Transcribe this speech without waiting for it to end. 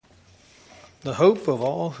the hope of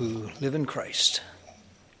all who live in Christ.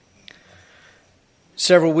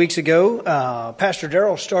 Several weeks ago, Pastor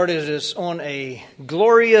Darrell started us on a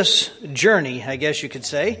glorious journey, I guess you could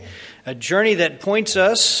say, a journey that points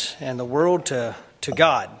us and the world to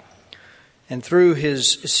God. And through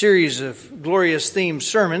his series of glorious themed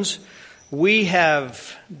sermons, we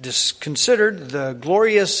have considered the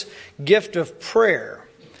glorious gift of prayer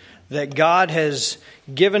that God has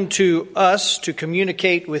given to us to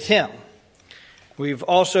communicate with Him. We've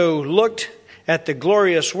also looked at the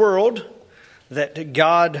glorious world that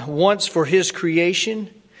God wants for His creation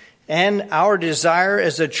and our desire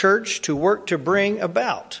as a church to work to bring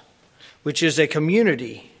about, which is a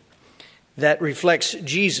community that reflects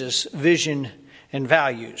Jesus' vision and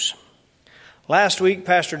values. Last week,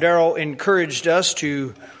 Pastor Darrell encouraged us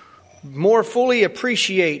to more fully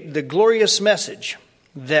appreciate the glorious message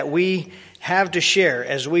that we have to share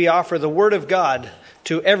as we offer the Word of God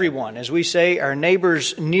to everyone, as we say, our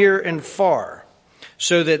neighbors near and far,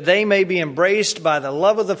 so that they may be embraced by the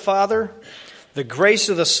love of the Father, the grace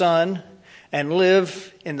of the Son, and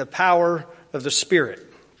live in the power of the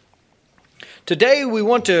Spirit. Today we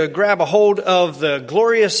want to grab a hold of the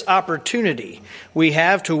glorious opportunity we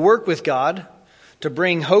have to work with God to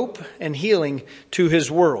bring hope and healing to His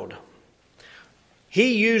world.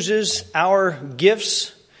 He uses our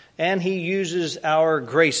gifts and He uses our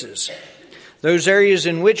graces. Those areas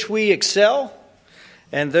in which we excel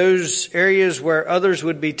and those areas where others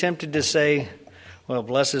would be tempted to say, well,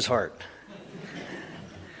 bless his heart.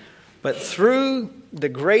 But through the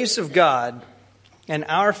grace of God and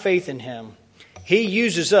our faith in Him, He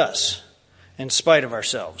uses us in spite of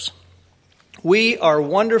ourselves. We are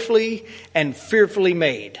wonderfully and fearfully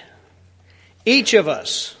made. Each of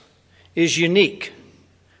us is unique,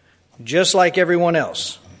 just like everyone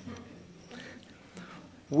else.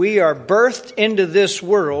 We are birthed into this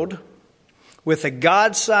world with a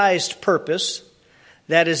God-sized purpose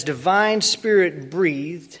that is divine spirit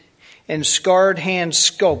breathed and scarred hand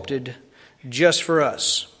sculpted just for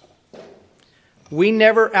us. We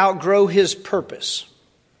never outgrow His purpose,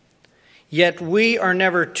 yet we are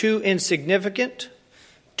never too insignificant,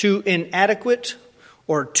 too inadequate,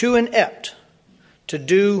 or too inept to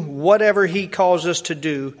do whatever He calls us to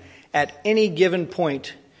do at any given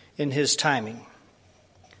point in His timing.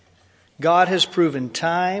 God has proven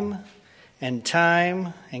time, and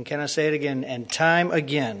can I say it again, and time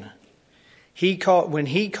again, when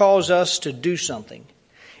He calls us to do something,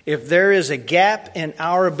 if there is a gap in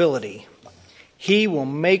our ability, He will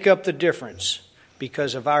make up the difference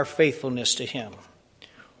because of our faithfulness to Him.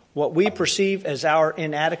 What we perceive as our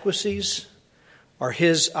inadequacies are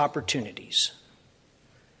His opportunities.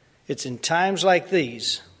 It's in times like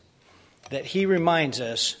these that He reminds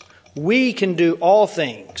us we can do all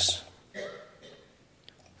things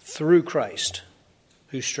through Christ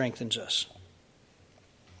who strengthens us.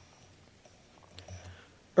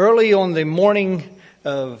 Early on the morning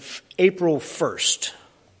of April 1st,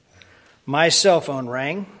 my cell phone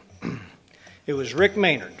rang. It was Rick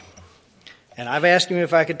Maynard. And I've asked him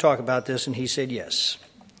if I could talk about this, and he said yes.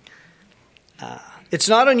 It's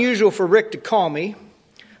not unusual for Rick to call me,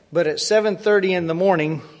 but at 7:30 in the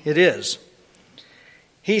morning, it is.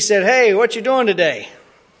 He said, "Hey, what you doing today?"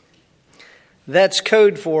 That's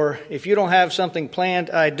code for, if you don't have something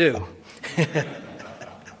planned, I do.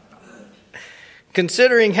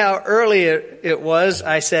 Considering how early it was,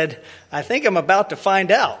 I said, I think I'm about to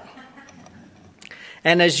find out.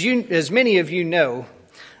 And as many of you know,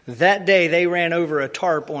 that day they ran over a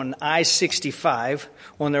tarp on I-65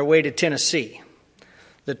 on their way to Tennessee.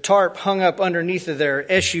 The tarp hung up underneath of their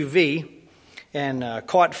SUV and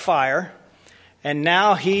caught fire. And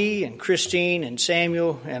now he and Christine and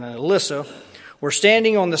Samuel and Alyssa were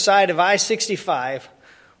standing on the side of I-65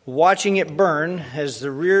 watching it burn as the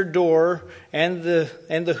rear door and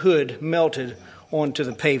the hood melted onto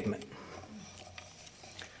the pavement.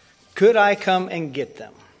 Could I come and get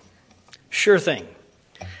them? Sure thing.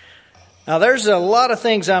 Now, there's a lot of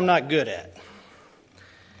things I'm not good at.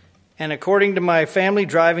 And according to my family,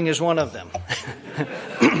 driving is one of them.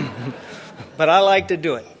 But I like to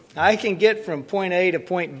do it. I can get from point A to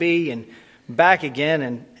point B and back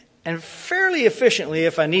again and fairly efficiently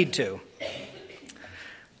if I need to.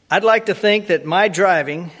 I'd like to think that my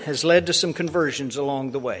driving has led to some conversions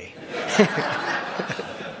along the way.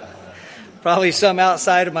 Probably some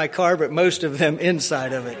outside of my car, but most of them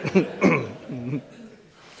inside of it.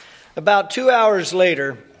 About 2 hours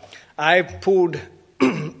later, I pulled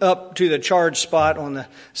up to the charge spot on the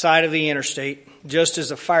side of the interstate just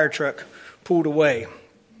as a fire truck pulled away.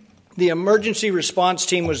 The emergency response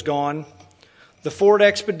team was gone. The Ford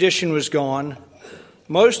Expedition was gone.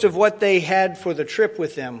 Most of what they had for the trip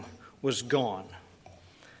with them was gone.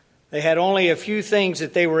 They had only a few things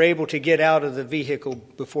that they were able to get out of the vehicle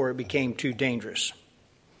before it became too dangerous.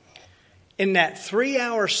 In that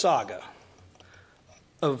 3-hour saga,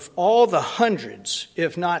 of all the hundreds,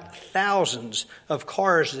 if not thousands, of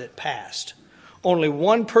cars that passed, only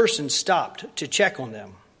one person stopped to check on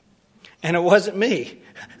them. And it wasn't me.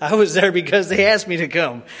 I was there because they asked me to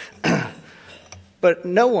come. But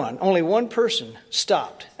no one, only one person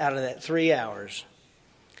stopped out of that 3 hours.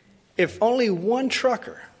 If only one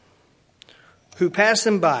trucker who passed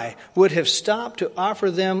them by would have stopped to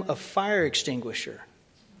offer them a fire extinguisher,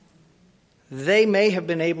 they may have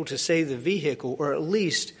been able to save the vehicle or at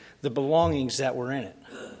least the belongings that were in it.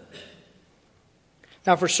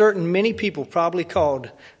 Now, for certain, many people probably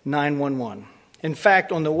called 911. In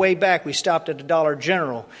fact, on the way back, we stopped at a Dollar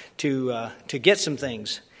General to get some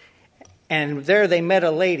things. And there they met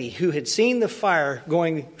a lady who had seen the fire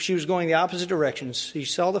going. She was going the opposite direction. She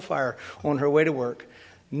saw the fire on her way to work,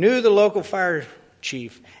 knew the local fire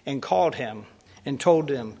chief, and called him and told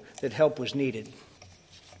him that help was needed.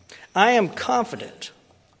 I am confident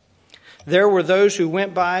there were those who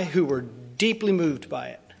went by who were deeply moved by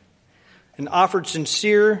it and offered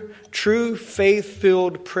sincere, true,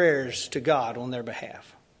 faith-filled prayers to God on their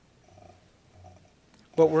behalf.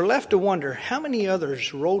 But we're left to wonder how many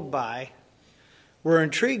others rolled by, were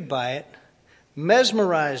intrigued by it,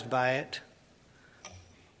 mesmerized by it,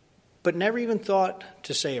 but never even thought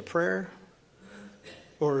to say a prayer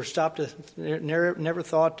or never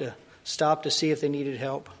thought to stop to see if they needed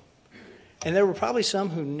help. And there were probably some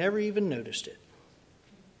who never even noticed it.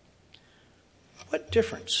 What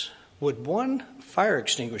difference would one fire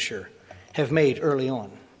extinguisher have made early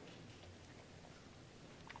on?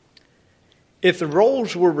 If the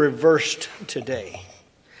roles were reversed today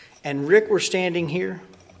and Rick were standing here,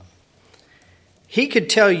 he could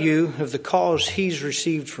tell you of the calls he's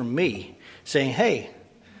received from me saying, "Hey,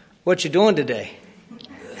 what you doing today?"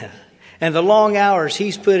 And the long hours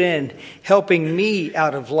he's put in helping me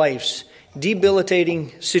out of life's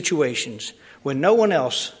debilitating situations when no one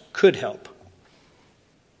else could help.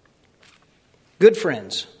 Good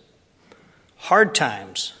friends, hard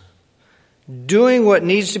times, doing what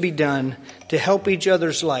needs to be done to help each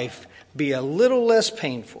other's life be a little less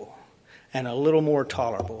painful and a little more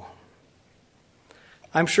tolerable.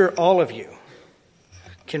 I'm sure all of you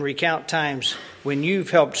can recount times when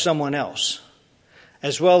you've helped someone else,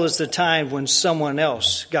 as well as the time when someone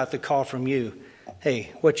else got the call from you,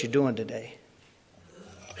 "Hey, what you doing today?"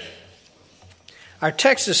 Our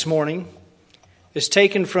text this morning is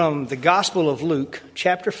taken from the Gospel of Luke,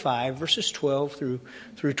 chapter 5, verses 12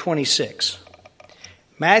 through 26.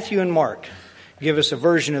 Matthew and Mark give us a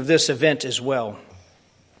version of this event as well.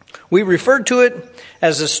 We referred to it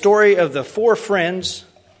as the story of the 4 friends,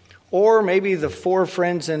 or maybe the 4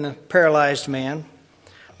 friends and a paralyzed man.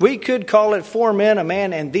 We could call it 4 men, a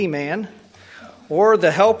man, and the man, or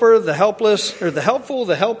the helper, the helpless, or the helpful,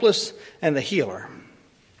 the helpless, and the healer.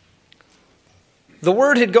 The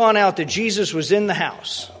word had gone out that Jesus was in the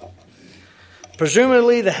house,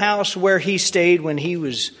 presumably the house where he stayed when he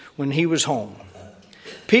was home.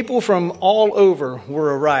 People from all over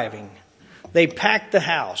were arriving. They packed the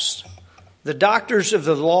house. The doctors of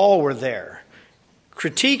the law were there,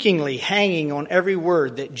 critiquingly hanging on every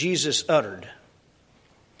word that Jesus uttered.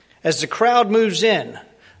 As the crowd moves in,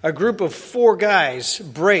 a group of 4 guys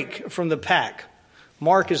break from the pack.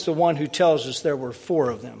 Mark is the one who tells us there were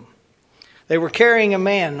 4 of them. They were carrying a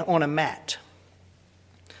man on a mat.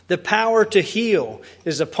 The power to heal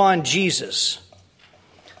is upon Jesus.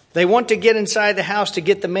 They want to get inside the house to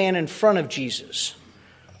get the man in front of Jesus.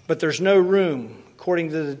 But there's no room, according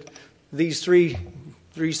to these three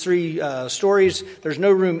stories, there's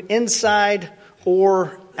no room inside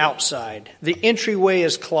or outside. The entryway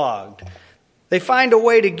is clogged. They find a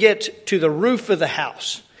way to get to the roof of the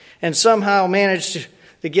house and somehow manage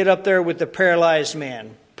to get up there with the paralyzed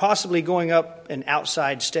man, possibly going up an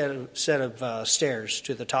outside set of stairs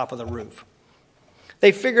to the top of the roof.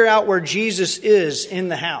 They figure out where Jesus is in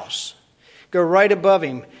the house, go right above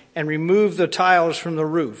him and remove the tiles from the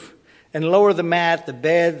roof and lower the mat, the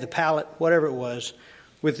bed, the pallet, whatever it was,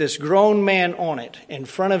 with this grown man on it in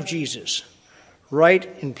front of Jesus, right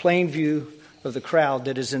in plain view of the crowd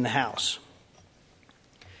that is in the house.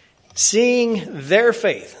 Seeing their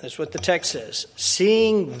faith, that's what the text says,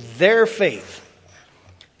 seeing their faith,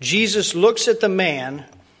 Jesus looks at the man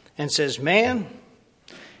and says, "Man,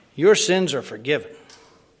 your sins are forgiven."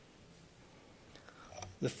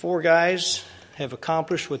 The 4 guys have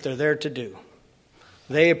accomplished what they're there to do.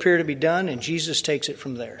 They appear to be done, and Jesus takes it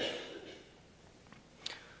from there.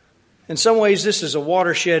 In some ways, this is a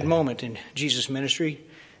watershed moment in Jesus' ministry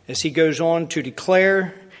as he goes on to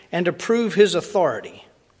declare and to prove his authority.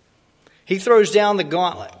 He throws down the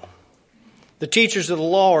gauntlet. The teachers of the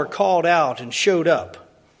law are called out and showed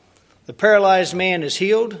up. The paralyzed man is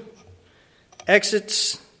healed,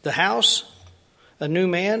 exits the house, a new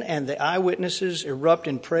man, and the eyewitnesses erupt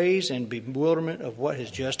in praise and bewilderment of what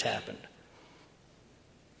has just happened.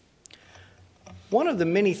 One of the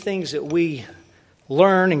many things that we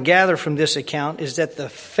learn and gather from this account is that the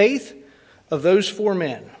faith of those four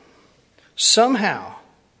men somehow,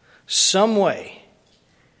 some way,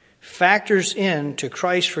 factors into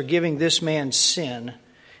Christ forgiving this man's sin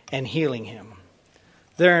and healing him.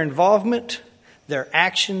 Their involvement, their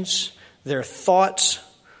actions, their thoughts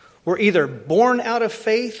were either born out of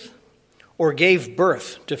faith or gave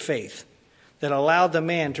birth to faith that allowed the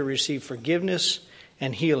man to receive forgiveness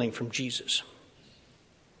and healing from Jesus.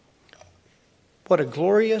 What a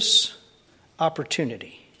glorious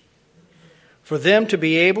opportunity for them to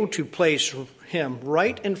be able to place him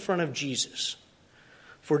right in front of Jesus,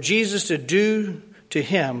 for Jesus to do to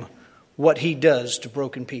him what he does to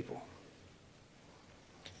broken people.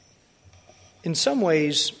 In some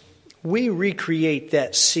ways, we recreate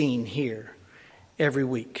that scene here every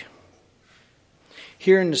week.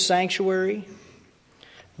 Here in the sanctuary,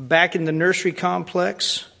 back in the nursery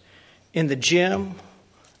complex, in the gym,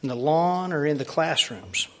 in the lawn, or in the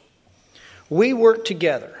classrooms. We work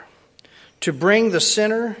together to bring the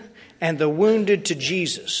sinner and the wounded to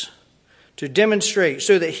Jesus, to demonstrate,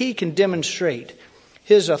 so that he can demonstrate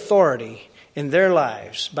his authority in their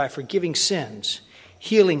lives by forgiving sins,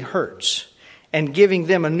 healing hurts, and giving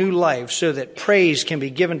them a new life so that praise can be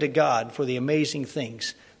given to God for the amazing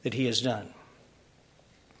things that he has done.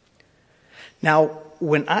 Now,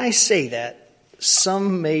 when I say that,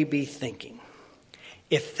 some may be thinking,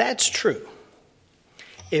 if that's true,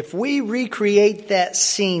 if we recreate that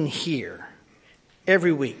scene here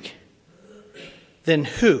every week, then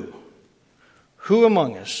who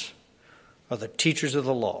among us are the teachers of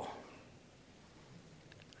the law?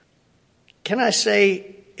 Can I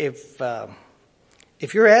say, if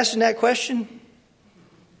you're asking that question,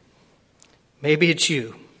 maybe it's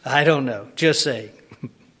you. I don't know. Just saying.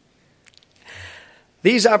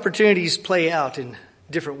 These opportunities play out in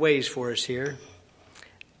different ways for us here.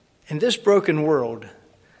 In this broken world,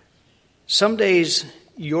 some days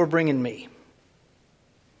you're bringing me.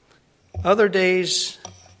 Other days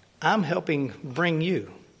I'm helping bring you.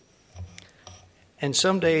 And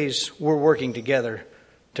some days we're working together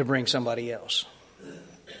to bring somebody else.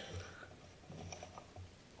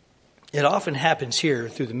 It often happens here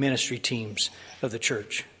through the ministry teams of the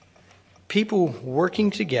church. People working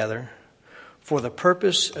together for the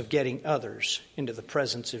purpose of getting others into the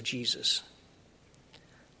presence of Jesus.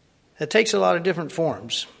 It takes a lot of different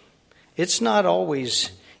forms. It's not always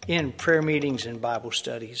in prayer meetings and Bible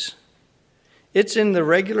studies. It's in the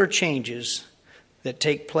regular changes that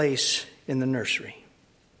take place in the nursery.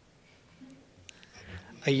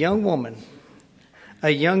 A young woman, a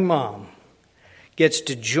young mom, gets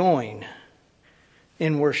to join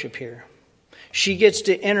in worship here. She gets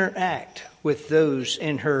to interact with those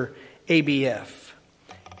in her ABF.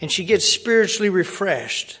 And she gets spiritually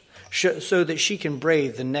refreshed so that she can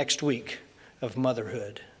brave the next week of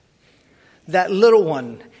motherhood. That little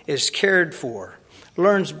one is cared for,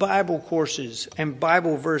 learns Bible courses and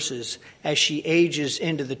Bible verses as she ages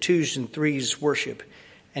into the 2s and 3s worship.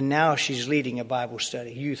 And now she's leading a Bible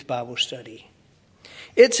study, youth Bible study.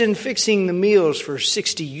 It's in fixing the meals for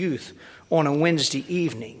 60 youth on a Wednesday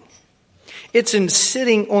evening. It's in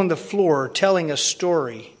sitting on the floor telling a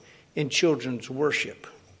story in children's worship.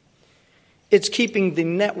 It's keeping the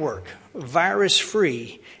network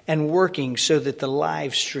virus-free and working so that the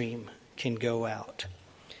live stream can go out.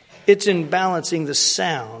 It's in balancing the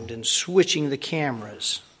sound and switching the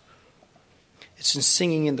cameras. It's in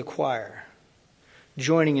singing in the choir,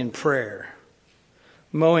 joining in prayer,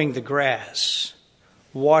 mowing the grass,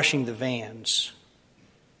 washing the vans.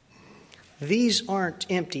 These aren't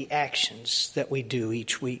empty actions that we do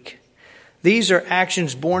each week. These are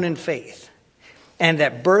actions born in faith and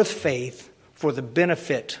that birth faith for the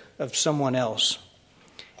benefit of someone else.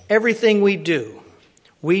 Everything we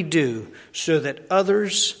do so that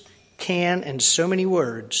others can, in so many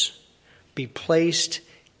words, be placed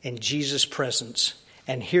in Jesus' presence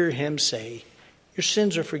and hear him say, your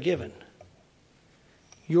sins are forgiven.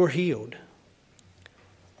 You're healed.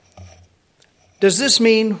 Does this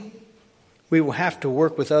mean we will have to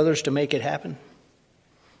work with others to make it happen?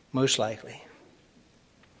 Most likely.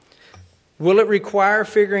 Will it require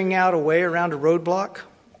figuring out a way around a roadblock?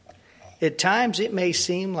 At times it may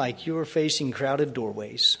seem like you are facing crowded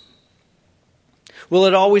doorways. Will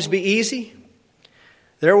it always be easy?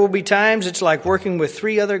 There will be times it's like working with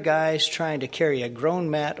 3 other guys trying to carry a grown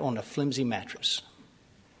mat on a flimsy mattress.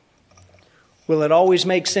 Will it always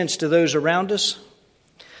make sense to those around us?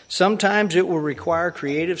 Sometimes it will require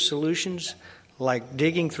creative solutions like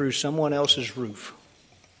digging through someone else's roof.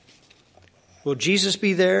 Will Jesus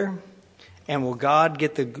be there? And will God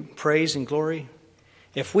get the praise and glory?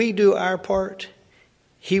 If we do our part,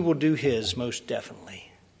 He will do His most definitely.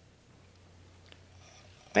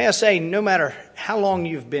 May I say, no matter how long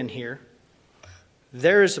you've been here,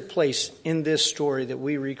 there is a place in this story that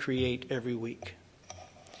we recreate every week.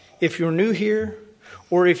 If you're new here,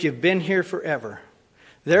 or if you've been here forever,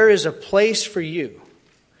 there is a place for you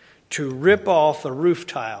to rip off a roof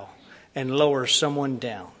tile and lower someone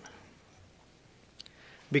down.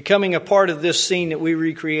 Becoming a part of this scene that we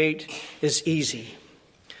recreate is easy.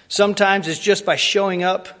 Sometimes it's just by showing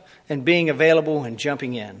up and being available and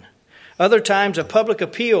jumping in. Other times a public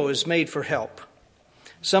appeal is made for help.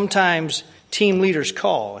 Sometimes team leaders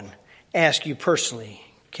call and ask you personally,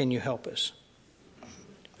 can you help us?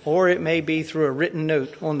 Or it may be through a written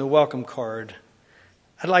note on the welcome card.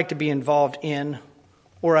 I'd like to be involved in,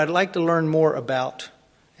 or I'd like to learn more about,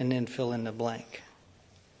 and then fill in the blank.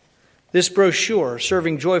 This brochure,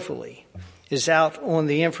 Serving Joyfully, is out on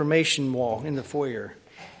the information wall in the foyer.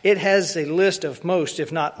 It has a list of most,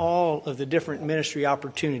 if not all, of the different ministry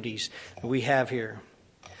opportunities that we have here.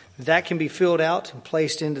 That can be filled out and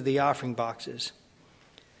placed into the offering boxes.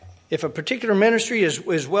 If a particular ministry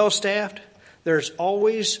is well-staffed, there's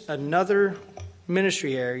always another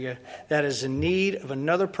ministry area that is in need of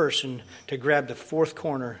another person to grab the 4th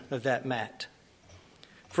corner of that mat.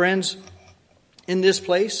 Friends, in this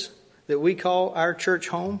place that we call our church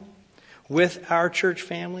home, with our church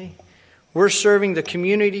family, we're serving the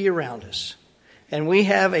community around us, and we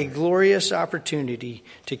have a glorious opportunity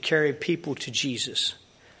to carry people to Jesus.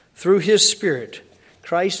 Through His Spirit,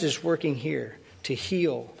 Christ is working here to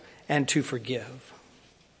heal and to forgive.